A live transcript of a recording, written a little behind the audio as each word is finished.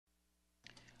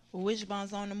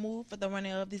Wishbone's on the move for the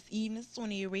running of this evening's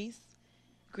 20 race.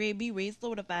 Grade B race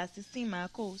over the 516-mile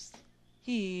course.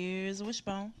 Here's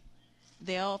Wishbone.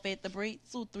 They're off at the break,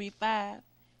 235,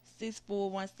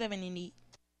 6417 in neat.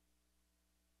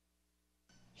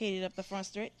 Headed up the front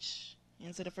stretch.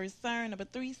 Into the first turn, number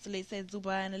 3, Select has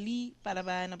Zubai in the lead, followed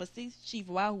by number 6, Chief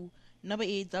Wahoo, number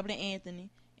 8, Dublin Anthony,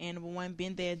 and number 1,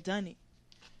 Been There, Done It.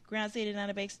 Grounds headed down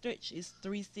the back stretch is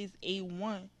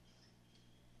 3681,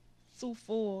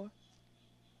 24,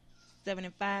 7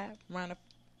 and 5. Round the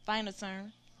final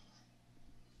turn.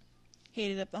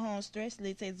 Headed up the home stretch,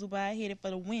 Select has Zubai headed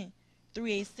for the win,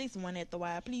 3861 at the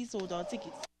wire. Please hold all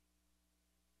tickets.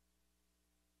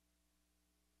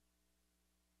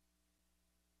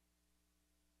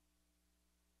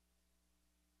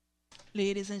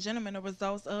 Ladies and gentlemen, the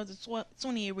results of the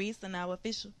 28 race are now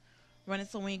official. Running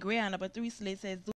to win ground, number 3 Select has